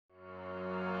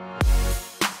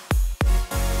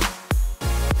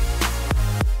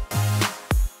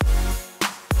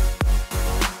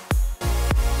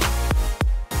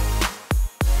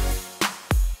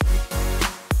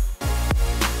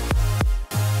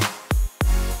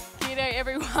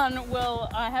everyone. Well,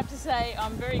 I have to say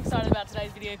I'm very excited about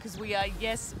today's video because we're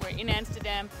in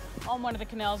Amsterdam on one of the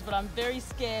canals, but I'm very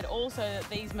scared also that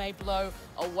these may blow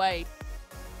away.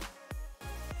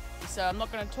 So I'm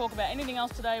not going to talk about anything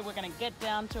else today. We're going to get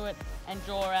down to it and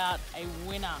draw out a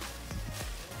winner.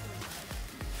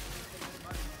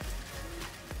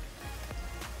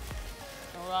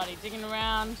 Alrighty, digging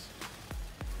around.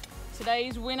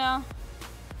 Today's winner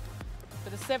for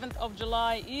the 7th of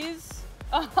July is,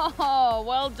 oh,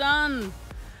 well done,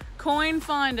 Coin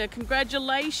Finder,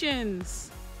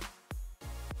 congratulations.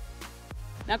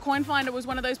 Now, Coin Finder was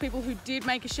one of those people who did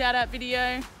make a shout out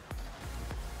video.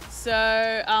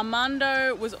 So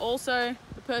Armando was also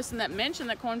the person that mentioned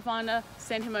that Coin Finder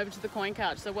sent him over to the coin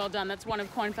couch. So well done. That's one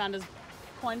of Coin Finder's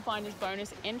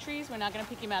bonus entries. We're now going to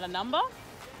pick him out a number.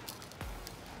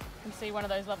 You can see one of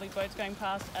those lovely boats going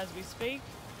past as we speak.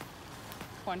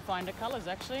 Coin Finder colours,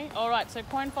 actually. All right, so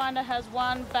Coin Finder has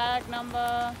one bag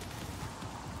number.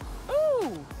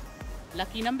 Ooh,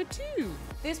 lucky number 2.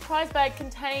 This prize bag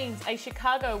contains a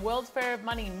Chicago World's Fair of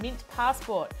Money mint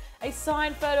passport, a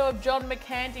signed photo of John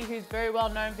McCanty, who's very well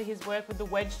known for his work with the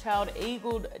wedge-tailed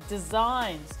eagled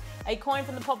designs, a coin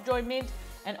from the Popjoy Mint,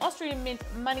 an Austrian Mint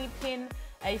money pin,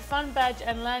 a fun badge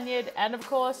and lanyard, and of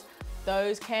course,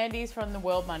 those candies from the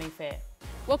World Money Fair.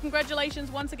 Well,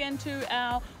 congratulations once again to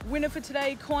our winner for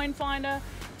today, Coin Finder.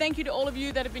 Thank you to all of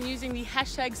you that have been using the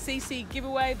hashtag CC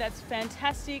giveaway. That's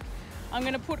fantastic. I'm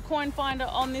going to put Coin Finder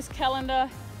on this calendar.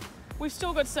 We've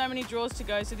still got so many draws to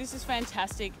go, so this is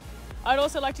fantastic. I'd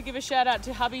also like to give a shout out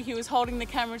to hubby who was holding the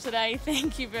camera today.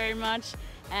 Thank you very much.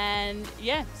 And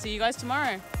yeah, see you guys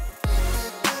tomorrow.